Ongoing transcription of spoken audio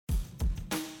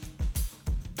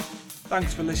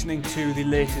Thanks for listening to the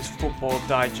latest Football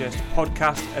Digest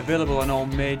podcast, available on all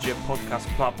major podcast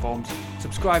platforms.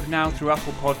 Subscribe now through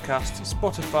Apple Podcasts,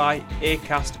 Spotify,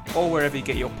 Acast, or wherever you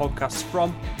get your podcasts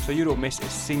from, so you don't miss a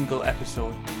single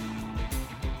episode.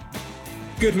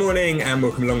 Good morning and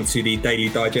welcome along to the Daily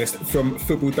Digest from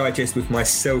Football Digest with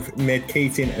myself, Ned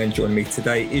Keating, and joining me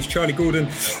today is Charlie Gordon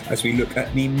as we look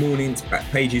at the morning's back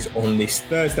pages on this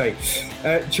Thursday.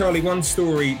 Charlie, one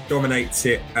story dominates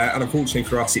it, and unfortunately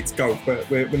for us it's golf, but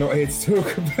we're not here to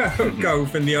talk about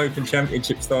golf and the Open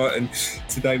Championship starting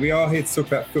today. We are here to talk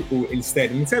about football instead,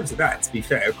 and in terms of that, to be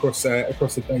fair, across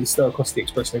the Daily Star, across the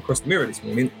Express and across the Mirror this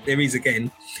morning, there is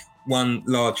again one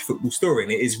large football story,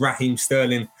 and it is Raheem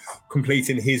Sterling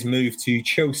completing his move to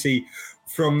Chelsea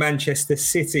from Manchester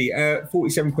City.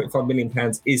 £47.5 million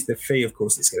is the fee. Of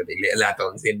course, there's going to be little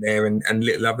add-ons in there and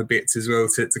little other bits as well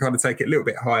to kind of take it a little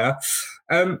bit higher.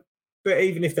 But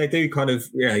even if they do kind of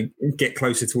get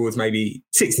closer towards maybe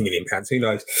 £60 million, who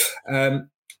knows?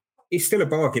 It's still a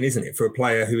bargain, isn't it, for a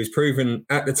player who is proven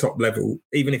at the top level,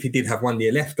 even if he did have 1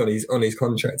 year left on his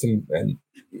contract and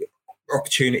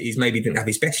opportunities, maybe didn't have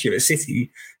his best year at City.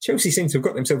 Chelsea seem to have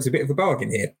got themselves a bit of a bargain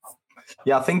here.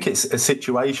 Yeah, I think it's a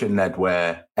situation, Ned,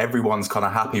 where everyone's kind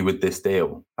of happy with this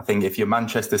deal. I think if you're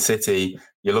Manchester City,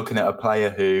 you're looking at a player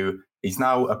who he's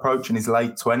now approaching his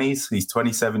late 20s. He's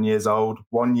 27 years old,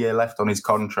 1 year left on his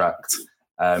contract.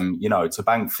 To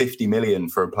bank 50 million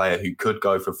for a player who could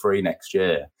go for free next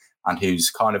year and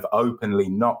who's kind of openly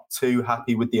not too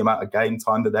happy with the amount of game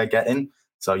time that they're getting.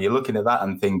 So you're looking at that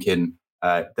and thinking,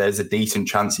 there's a decent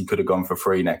chance he could have gone for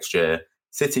free next year.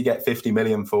 City get 50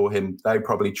 million for him. They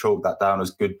probably chalk that down as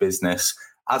good business.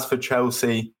 As for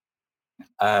Chelsea,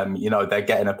 they're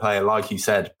getting a player, like you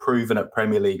said, proven at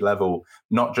Premier League level,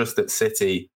 not just at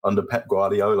City under Pep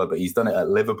Guardiola, but he's done it at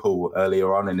Liverpool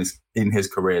earlier on in his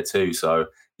career too. So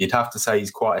you'd have to say he's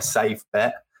quite a safe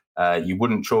bet. You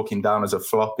wouldn't chalk him down as a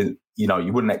flop.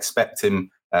 You wouldn't expect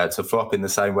him to flop in the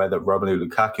same way that Romelu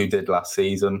Lukaku did last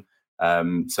season.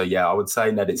 I would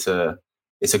say, Ned, it's a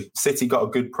City got a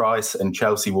good price, and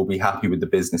Chelsea will be happy with the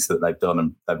business that they've done,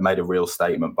 and they've made a real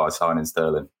statement by signing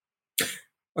Sterling.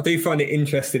 I do find it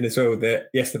interesting as well that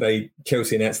yesterday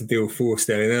Chelsea announced a deal for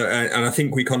Sterling, and I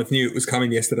think we kind of knew it was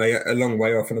coming yesterday a long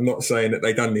way off, and I'm not saying that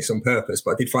they've done this on purpose,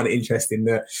 but I did find it interesting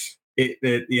that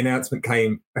the announcement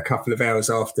came a couple of hours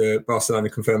after Barcelona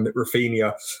confirmed that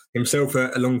Rafinha, himself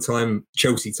a long-time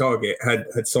Chelsea target,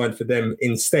 had signed for them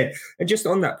instead. And just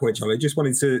on that point, Charlie, I just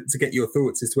wanted to get your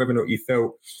thoughts as to whether or not you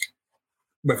felt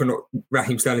whether or not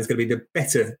Raheem Sterling is going to be the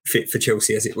better fit for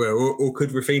Chelsea, as it were, or could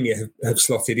Rafinha have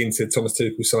slotted into Thomas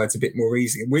Tuchel's sides a bit more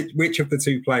easily? Which of the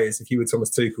two players, if you were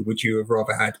Thomas Tuchel, would you have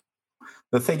rather had?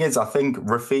 The thing is, I think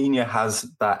Rafinha has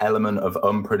that element of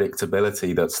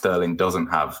unpredictability that Sterling doesn't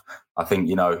have. I think,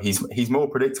 he's more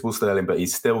predictable, Sterling, but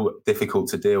he's still difficult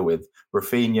to deal with.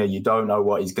 Rafinha, you don't know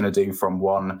what he's going to do from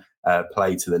one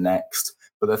play to the next.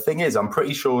 But the thing is, I'm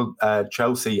pretty sure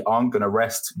Chelsea aren't going to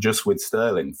rest just with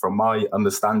Sterling. From my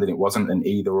understanding, it wasn't an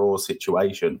either-or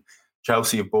situation.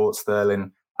 Chelsea have bought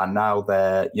Sterling, and now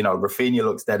Rafinha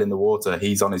looks dead in the water.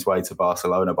 He's on his way to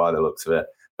Barcelona by the looks of it.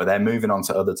 But they're moving on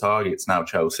to other targets now,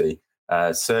 Chelsea.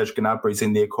 Serge Gnabry's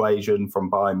in the equation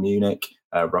from Bayern Munich.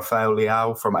 Rafael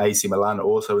Leao from AC Milan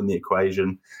also in the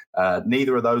equation.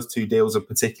 Neither of those two deals are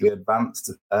particularly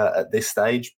advanced at this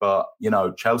stage, but,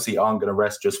 Chelsea aren't going to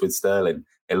rest just with Sterling.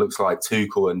 It looks like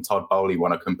Tuchel and Todd Bowley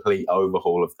want a complete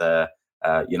overhaul of their,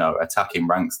 attacking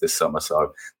ranks this summer.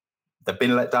 So they've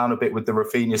been let down a bit with the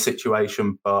Rafinha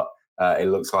situation, but it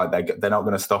looks like they're not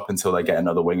going to stop until they get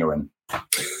another winger in.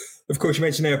 Of course, you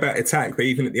mentioned there about attack, but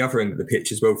even at the other end of the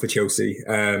pitch as well for Chelsea,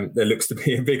 there looks to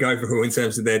be a big overhaul in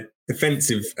terms of their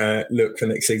defensive look for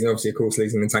next season. Obviously, of course,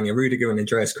 losing Antonio Rudiger and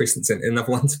Andreas Christensen,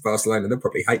 another one to Barcelona. They'll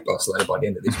probably hate Barcelona by the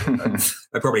end of this year.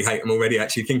 They probably hate them already,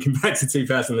 actually, thinking back to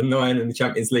 2009 and the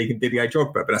Champions League and Didier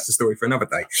Drogba, but that's a story for another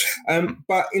day.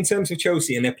 But in terms of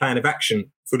Chelsea and their plan of action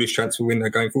for this transfer window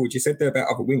going forward, you said there about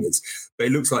other wingers, but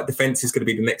it looks like defence is going to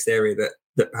be the next area that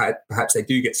perhaps they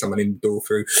do get someone in the door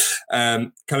through.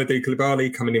 Kalidou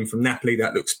Koulibaly coming in from Napoli,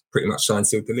 that looks pretty much signed,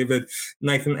 still delivered.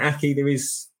 Nathan Ake,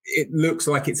 it looks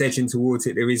like it's edging towards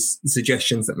it. There is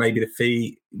suggestions that maybe the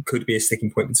fee could be a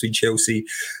sticking point between Chelsea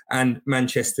and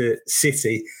Manchester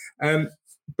City.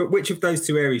 But which of those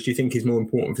two areas do you think is more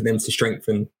important for them to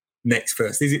strengthen next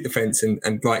first? Is it defence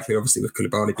and likely, obviously, with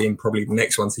Koulibaly being probably the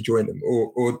next one to join them?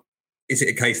 Or is it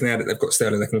a case now that they've got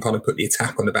Sterling, they can kind of put the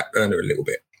attack on the back burner a little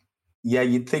bit? Yeah,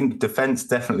 you'd think defence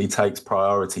definitely takes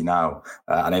priority now,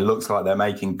 and it looks like they're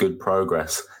making good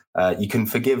progress. You can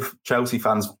forgive Chelsea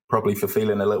fans probably for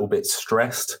feeling a little bit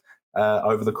stressed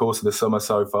over the course of the summer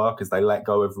so far, because they let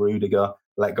go of Rudiger,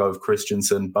 let go of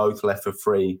Christensen, both left for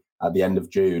free at the end of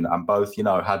June, and both,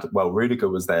 Rudiger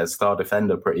was their star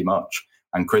defender pretty much,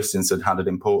 and Christensen had an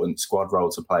important squad role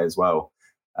to play as well.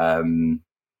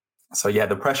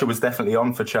 The pressure was definitely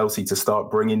on for Chelsea to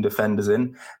start bringing defenders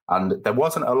in, and there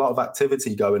wasn't a lot of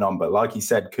activity going on. But like you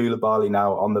said, Koulibaly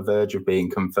now on the verge of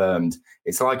being confirmed.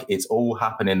 It's like it's all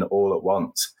happening all at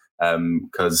once,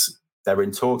 because they're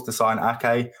in talks to sign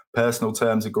Ake. Personal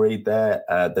terms agreed there.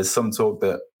 There's some talk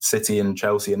that City and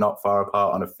Chelsea are not far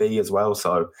apart on a fee as well,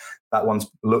 so that one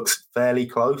looks fairly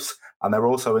close. And they're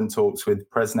also in talks with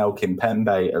Presnel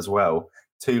Kimpembe as well.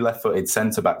 Two left-footed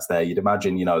centre-backs there. You'd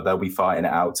imagine, they'll be fighting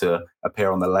it out to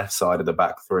appear on the left side of the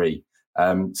back three.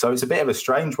 So it's a bit of a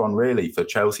strange one, really, for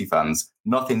Chelsea fans.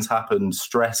 Nothing's happened,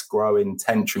 stress growing,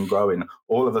 tension growing.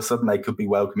 All of a sudden, they could be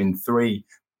welcoming three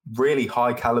really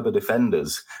high-caliber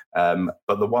defenders.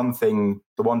 But the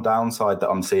one downside that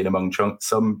I'm seeing among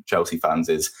some Chelsea fans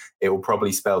is it will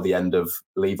probably spell the end of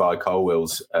Levi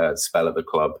Colwill's spell at the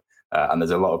club. And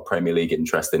there's a lot of Premier League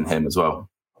interest in him as well.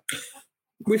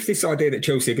 With this idea that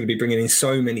Chelsea are going to be bringing in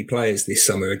so many players this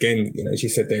summer, again, as you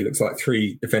said, there looks like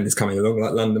three defenders coming along,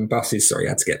 like London buses. Sorry, I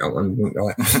had to get that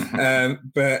one.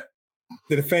 But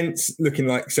the defence looking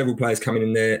like several players coming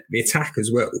in there, the attack as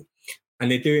well.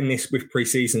 And they're doing this with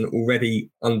pre-season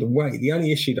already underway. The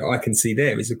only issue that I can see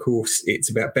there is, of course, it's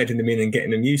about bedding them in and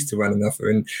getting them used to one another.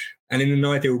 And in an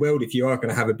ideal world, if you are going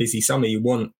to have a busy summer, you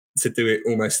want to do it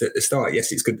almost at the start.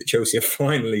 Yes, it's good that Chelsea are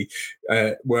finally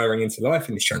whirring into life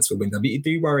in this transfer window, but you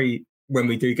do worry when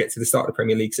we do get to the start of the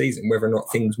Premier League season whether or not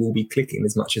things will be clicking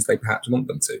as much as they perhaps want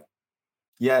them to.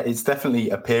 Yeah, it's definitely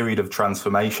a period of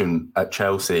transformation at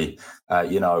Chelsea.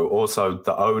 Also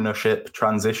the ownership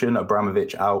transition,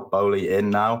 Abramovich out, Bowley in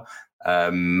now.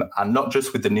 And not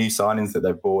just with the new signings that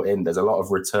they've brought in, there's a lot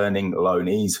of returning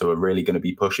loanees who are really going to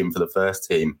be pushing for the first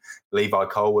team. Levi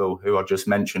Colwill, who I just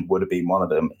mentioned, would have been one of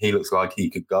them. He looks like he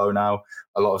could go now.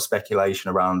 A lot of speculation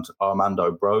around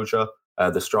Armando Broja,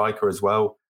 the striker as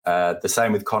well. The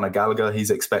same with Conor Gallagher. He's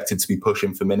expected to be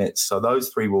pushing for minutes. So those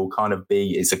three will kind of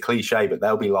be, it's a cliche, but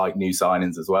they'll be like new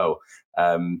signings as well.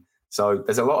 So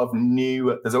there's a lot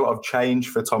of change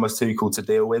for Thomas Tuchel to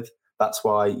deal with. That's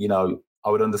why, I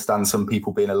would understand some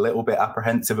people being a little bit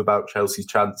apprehensive about Chelsea's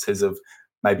chances of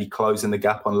maybe closing the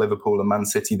gap on Liverpool and Man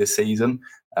City this season.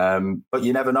 But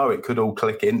you never know. It could all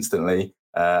click instantly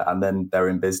and then they're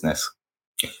in business.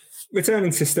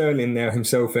 Returning to Sterling now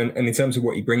himself and in terms of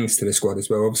what he brings to the squad as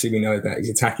well, obviously we know that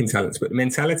he's attacking talents, but the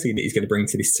mentality that he's going to bring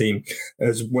to this team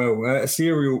as well. A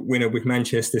serial winner with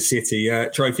Manchester City,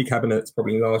 trophy cabinet's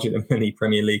probably larger than many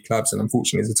Premier League clubs, and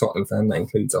unfortunately as a Tottenham fan that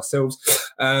includes ourselves.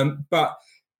 But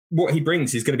what he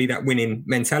brings is going to be that winning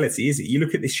mentality, is it? You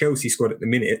look at this Chelsea squad at the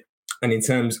minute, and in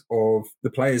terms of the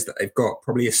players that they've got,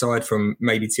 probably aside from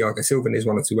maybe Thiago Silva, and there's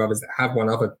one or two others that have won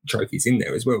other trophies in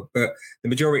there as well. But the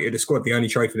majority of the squad, the only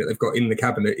trophy that they've got in the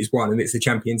cabinet is one, and it's the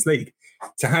Champions League.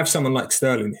 To have someone like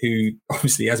Sterling, who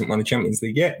obviously hasn't won the Champions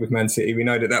League yet with Man City, we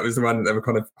know that was the one that they were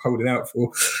kind of holding out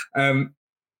for.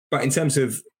 But in terms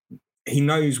of he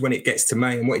knows when it gets to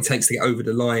May and what it takes to get over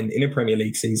the line in a Premier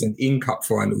League season, in cup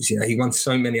finals. He won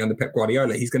so many under Pep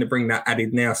Guardiola. He's going to bring that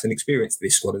added nous and experience to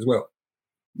this squad as well.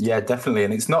 Yeah, definitely.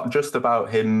 And it's not just about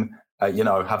him,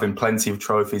 having plenty of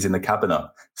trophies in the cabinet.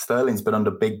 Sterling's been under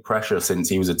big pressure since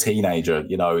he was a teenager.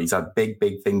 He's had big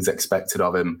things expected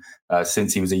of him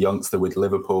since he was a youngster with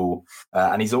Liverpool.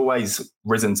 And he's always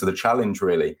risen to the challenge,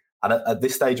 really. And at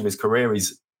this stage of his career,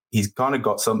 he's kind of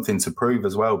got something to prove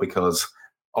as well, because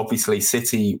obviously,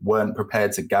 City weren't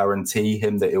prepared to guarantee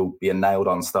him that he'll be a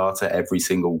nailed-on starter every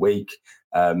single week.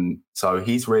 So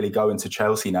he's really going to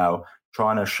Chelsea now,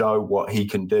 trying to show what he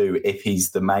can do if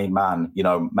he's the main man,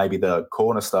 maybe the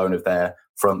cornerstone of their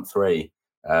front three.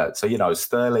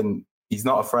 Sterling, he's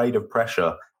not afraid of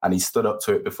pressure, and he's stood up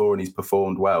to it before and he's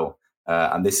performed well.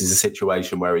 And this is a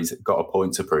situation where he's got a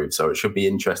point to prove. So it should be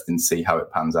interesting to see how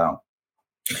it pans out.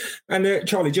 And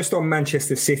Charlie, just on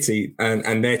Manchester City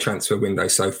and their transfer window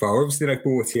so far, obviously they've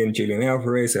brought in Julian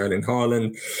Alvarez, Erling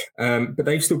Haaland, but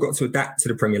they've still got to adapt to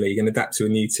the Premier League and adapt to a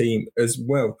new team as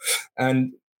well.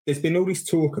 And there's been all this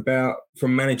talk about,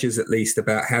 from managers at least,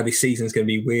 about how this season's going to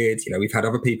be weird. We've had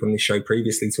other people on this show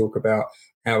previously talk about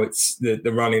how it's the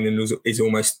running is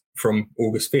almost from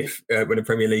August 5th when the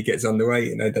Premier League gets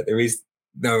underway, that there is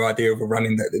no idea of a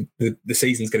running, that the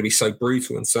season's going to be so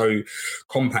brutal and so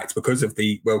compact because of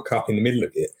the World Cup in the middle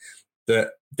of it,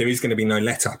 that there is going to be no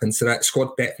let-up. And so that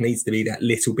squad depth needs to be that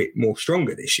little bit more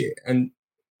stronger this year. And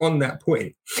on that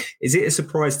point, is it a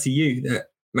surprise to you that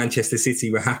Manchester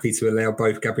City were happy to allow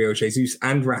both Gabriel Jesus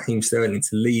and Raheem Sterling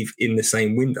to leave in the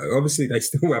same window. Obviously, they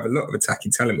still have a lot of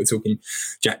attacking talent. We're talking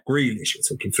Jack Grealish, we're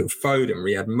talking Phil Foden,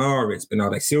 Riyad Mahrez,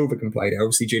 Bernardo Silva can play there.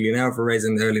 Obviously, Julian Alvarez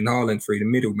and Erling Haaland through the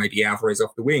middle, maybe Alvarez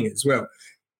off the wing as well.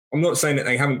 I'm not saying that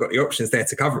they haven't got the options there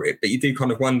to cover it, but you do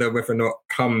kind of wonder whether or not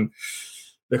come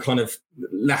the kind of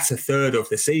latter third of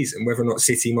the season, whether or not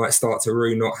City might start to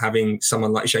rue not having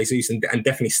someone like Jesus and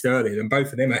definitely Sterling, and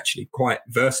both of them actually quite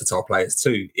versatile players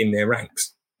too in their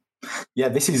ranks. Yeah,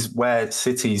 this is where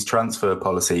City's transfer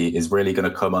policy is really going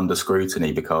to come under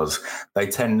scrutiny, because they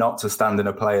tend not to stand in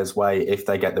a player's way if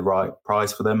they get the right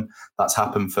price for them. That's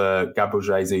happened for Gabriel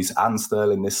Jesus and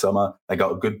Sterling this summer. They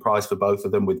got a good price for both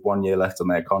of them with 1 year left on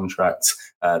their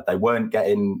contracts. They weren't,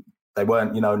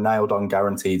 nailed on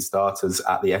guaranteed starters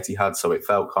at the Etihad, so it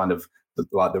felt kind of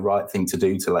like the right thing to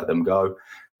do to let them go.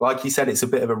 Like you said, it's a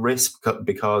bit of a risk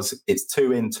because it's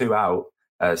 2 in, 2 out.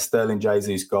 Sterling,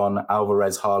 Jesus gone,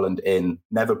 Alvarez, Haaland in.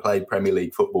 Never played Premier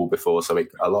League football before, so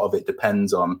a lot of it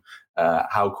depends on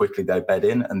how quickly they bed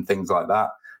in and things like that.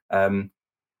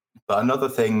 But another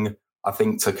thing I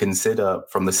think to consider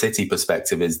from the City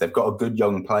perspective is they've got a good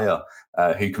young player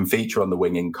who can feature on the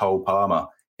wing in Cole Palmer.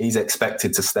 He's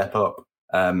expected to step up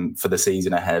for the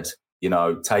season ahead,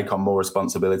 take on more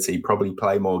responsibility, probably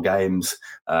play more games.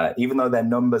 Even though their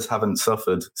numbers haven't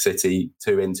suffered, City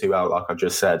 2 in, 2 out, like I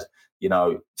just said,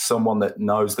 someone that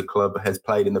knows the club, has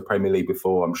played in the Premier League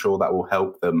before, I'm sure that will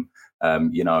help them,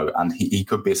 and he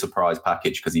could be a surprise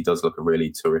package because he does look a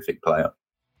really terrific player.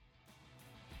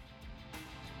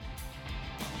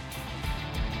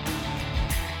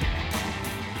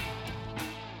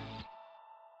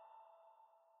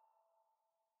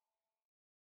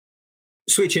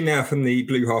 Switching now from the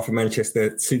blue half of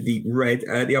Manchester to the red,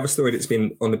 the other story that's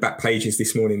been on the back pages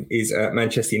this morning is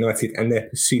Manchester United and their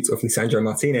pursuit of Lisandro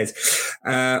Martinez.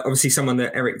 Obviously, someone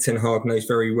that Erik ten Hag knows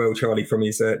very well, Charlie, from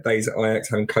his days at Ajax,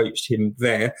 having coached him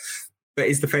there. But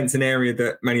is defence an area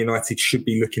that Man United should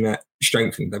be looking at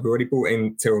strengthening? They've already brought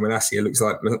in Tyrell Malacia. It looks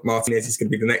like Martinez is going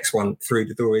to be the next one through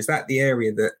the door. Is that the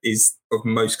area that is of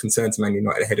most concern to Man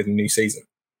United ahead of the new season?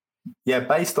 Yeah,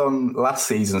 based on last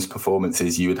season's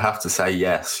performances, you would have to say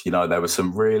yes. There were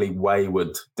some really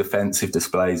wayward defensive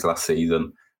displays last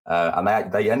season,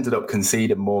 and they ended up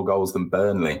conceding more goals than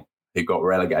Burnley, who got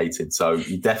relegated. So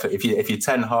you definitely, if you're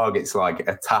Ten Hag, it's like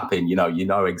a tap-in. You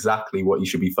know exactly what you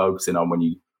should be focusing on when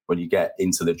you get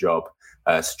into the job.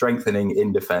 Strengthening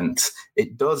in defence,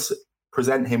 it does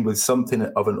present him with something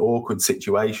of an awkward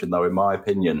situation, though, in my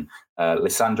opinion.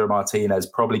 Lisandro Martinez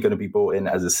probably going to be brought in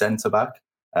as a centre-back.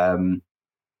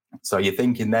 So you're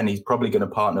thinking then he's probably going to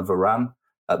partner Varane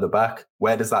at the back.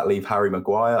 Where does that leave Harry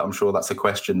Maguire? I'm sure that's a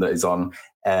question that is on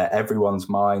everyone's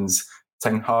minds.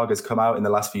 Ten Hag has come out in the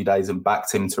last few days and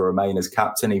backed him to remain as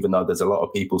captain, even though there's a lot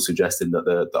of people suggesting that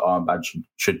the armband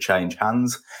should change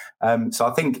hands. So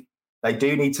I think they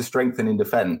do need to strengthen in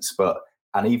defence,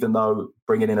 and even though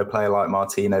bringing in a player like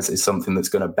Martinez is something that's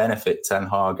going to benefit Ten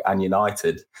Hag and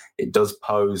United, it does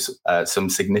pose some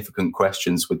significant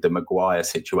questions with the Maguire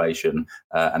situation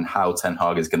and how Ten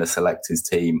Hag is going to select his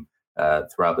team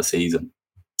throughout the season.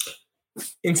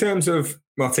 In terms of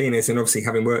Martinez, and obviously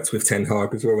having worked with Ten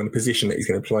Hag as well in the position that he's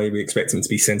going to play, we expect him to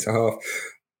be centre-half.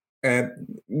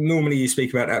 Normally you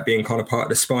speak about that being kind of part of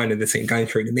the spine of the team, going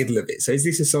through the middle of it. So is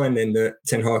this a sign then that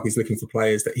Ten Hag is looking for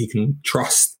players that he can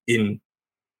trust in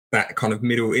that kind of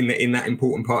middle, in that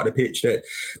important part of the pitch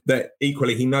that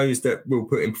equally he knows that will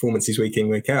put in performances week in,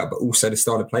 week out, but also the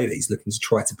style of play that he's looking to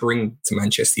try to bring to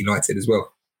Manchester United as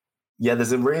well? Yeah,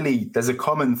 there's a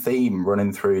common theme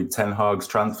running through Ten Hag's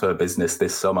transfer business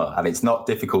this summer, and it's not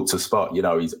difficult to spot.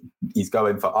 He's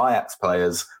going for Ajax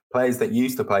players that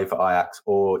used to play for Ajax,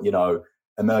 or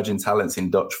emerging talents in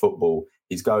Dutch football.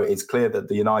 It's clear that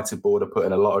the United board are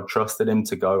putting a lot of trust in him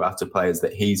to go after players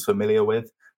that he's familiar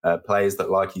with. Players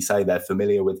that, like you say, they're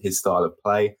familiar with his style of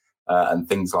play and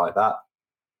things like that.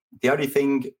 The only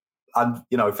thing,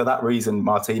 for that reason,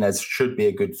 Martinez should be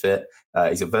a good fit.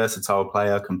 He's a versatile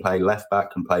player, can play left back,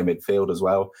 can play midfield as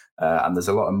well. And there's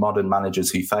a lot of modern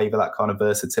managers who favour that kind of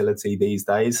versatility these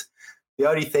days. The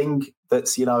only thing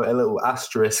that's, a little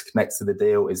asterisk next to the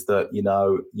deal is that,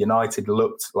 United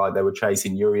looked like they were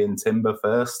chasing Jurrien Timber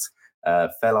first,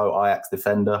 fellow Ajax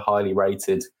defender, highly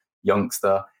rated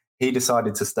youngster. He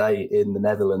decided to stay in the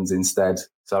Netherlands instead.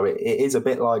 So it is a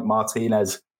bit like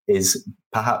Martinez is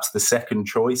perhaps the second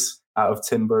choice out of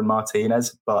Timber and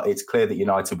Martinez, but it's clear that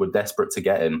United were desperate to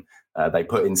get him. They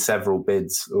put in several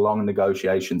bids, long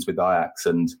negotiations with Ajax,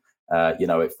 and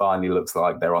it finally looks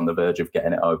like they're on the verge of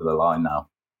getting it over the line now.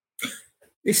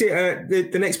 You see,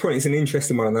 the next point is an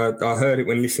interesting one. I heard it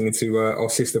when listening to our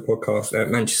sister podcast,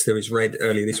 Manchester is Red,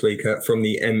 earlier this week from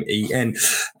the MEN.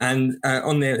 And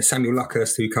on there, Samuel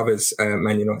Luckhurst, who covers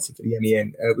Man United for the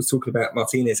MEN, was talking about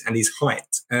Martinez and his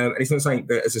height. And it's not something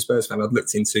that, as a Spurs fan, I'd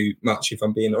looked into much, if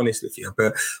I'm being honest with you.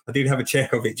 But I did have a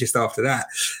check of it just after that.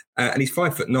 And he's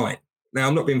 5'9". Now,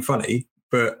 I'm not being funny,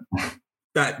 but...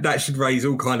 That should raise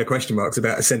all kind of question marks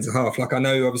about a centre half. Like, I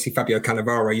know, obviously, Fabio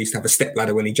Cannavaro used to have a step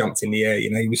ladder when he jumped in the air.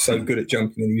 You know, he was so good at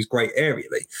jumping and he was great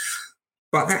aerially.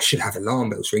 But that should have alarm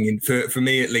bells ringing, for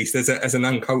me at least, as an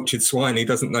uncultured swine who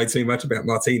doesn't know too much about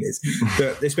Martinez.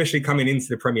 But especially coming into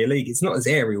the Premier League, it's not as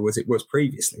aerial as it was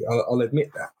previously. I'll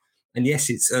admit that. And yes,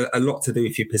 it's a lot to do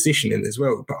with your positioning as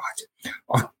well.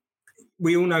 But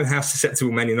we all know how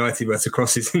susceptible Man United were to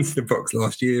crosses into the box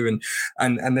last year and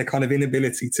their kind of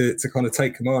inability to kind of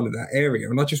take command of that area.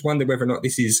 And I just wonder whether or not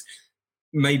this is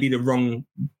maybe the wrong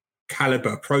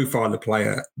caliber profile of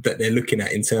player that they're looking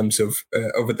at in terms of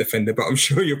a defender. But I'm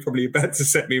sure you're probably about to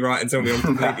set me right and tell me I'm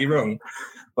completely wrong.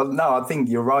 Well, no, I think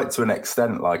you're right to an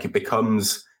extent. Like, it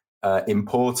becomes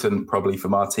important probably for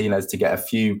Martinez to get a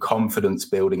few confidence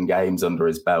building games under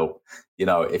his belt. You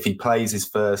know, if he plays his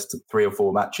first 3 or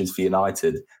 4 matches for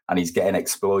United and he's getting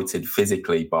exploited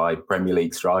physically by Premier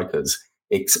League strikers,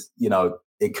 it's, you know,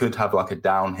 it could have like a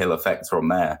downhill effect from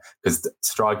there, because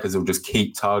strikers will just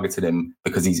keep targeting him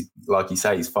because he's, like you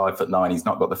say, he's 5'9". He's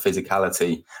not got the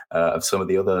physicality of some of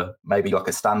the other, maybe like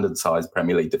a standard sized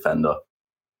Premier League defender.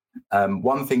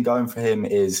 One thing going for him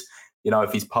is, you know,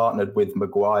 if he's partnered with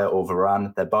Maguire or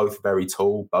Varane, they're both very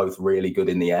tall, both really good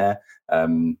in the air.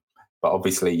 But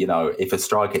obviously, you know, if a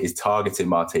striker is targeting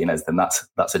Martinez, then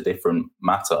that's a different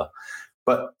matter.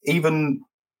 But even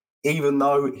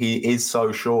though he is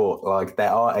so short, like, there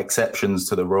are exceptions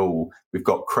to the rule. We've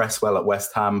got Cresswell at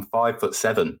West Ham,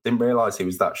 5'7". Didn't realise he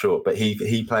was that short, but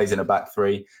he plays in a back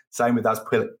three. Same with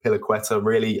Azpilicueta,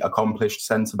 really accomplished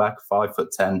centre-back,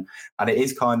 5'10". And it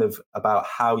is kind of about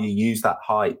how you use that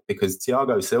height, because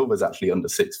Thiago Silva's actually under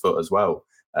 6 foot as well.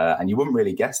 And you wouldn't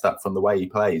really guess that from the way he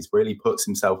plays. Really puts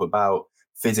himself about,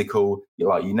 physical.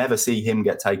 Like, you never see him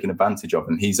get taken advantage of,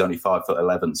 and he's only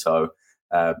 5'11". So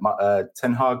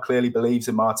Ten Hag clearly believes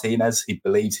in Martinez. He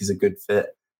believes he's a good fit.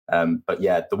 But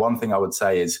yeah, the one thing I would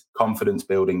say is confidence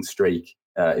building streak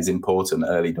is important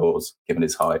early doors, given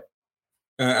his height.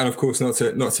 And of course, not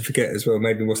to forget as well,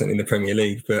 maybe he wasn't in the Premier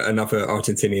League, but another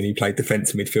Argentinian who played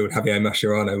defensive midfield, Javier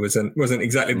Mascherano, wasn't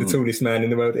exactly the tallest man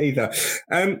in the world either.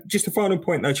 Just a final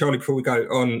point though, Charlie, before we go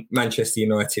on Manchester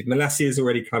United. Malacia's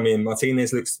already come in.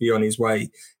 Martinez looks to be on his way.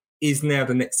 Is now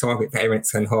the next target for Erik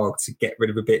ten Hag to get rid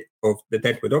of a bit of the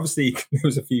deadwood? Obviously, there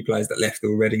was a few players that left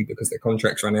already because their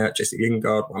contracts ran out. Jesse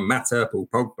Lingard, Juan Mata, Paul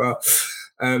Pogba.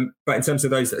 But in terms of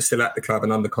those that are still at the club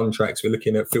and under contracts, we're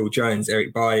looking at Phil Jones,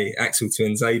 Eric Bailly, Axel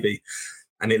Tuanzebe.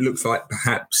 And it looks like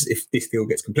perhaps if this deal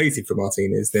gets completed for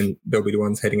Martinez, then they'll be the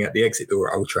ones heading out the exit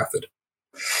door at Old Trafford.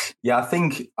 Yeah,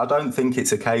 I don't think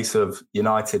it's a case of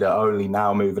United are only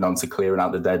now moving on to clearing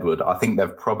out the deadwood. I think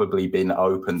they've probably been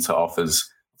open to offers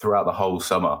throughout the whole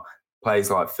summer. Players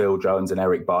like Phil Jones and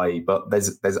Eric Bailly, but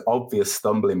there's obvious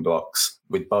stumbling blocks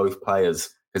with both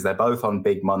players because they're both on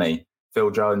big money.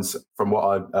 Phil Jones, from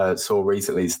what I saw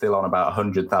recently, is still on about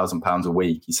 £100,000 a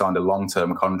week. He signed a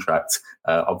long-term contract,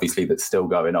 obviously, that's still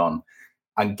going on.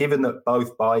 And given that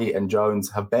both Bailly and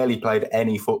Jones have barely played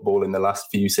any football in the last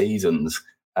few seasons,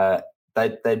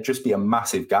 there'd just be a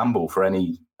massive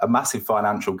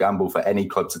financial gamble for any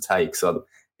club to take. So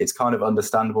it's kind of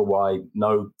understandable why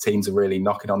no teams are really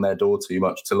knocking on their door too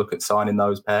much to look at signing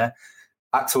those pair.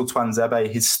 Axel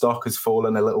Tuanzebe, his stock has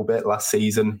fallen a little bit last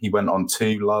season. He went on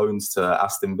 2 loans to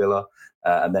Aston Villa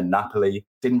and then Napoli.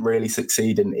 Didn't really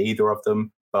succeed in either of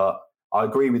them. But I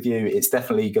agree with you. It's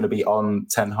definitely going to be on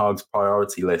Ten Hag's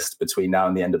priority list between now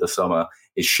and the end of the summer,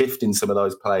 is shifting some of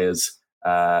those players,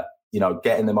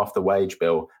 getting them off the wage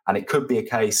bill. And it could be a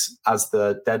case as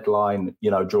the deadline,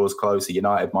 draws closer,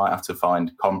 United might have to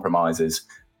find compromises,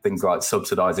 things like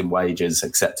subsidising wages,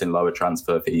 accepting lower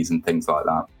transfer fees and things like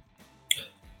that.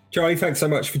 Charlie, thanks so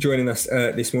much for joining us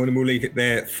this morning. We'll leave it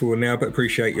there for now, but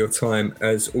appreciate your time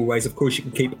as always. Of course, you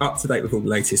can keep up to date with all the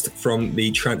latest from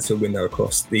the transfer window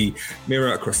across the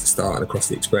Mirror, across the Star and across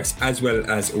the Express, as well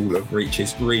as all of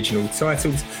Reach's regional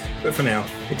titles. But for now,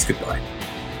 it's goodbye.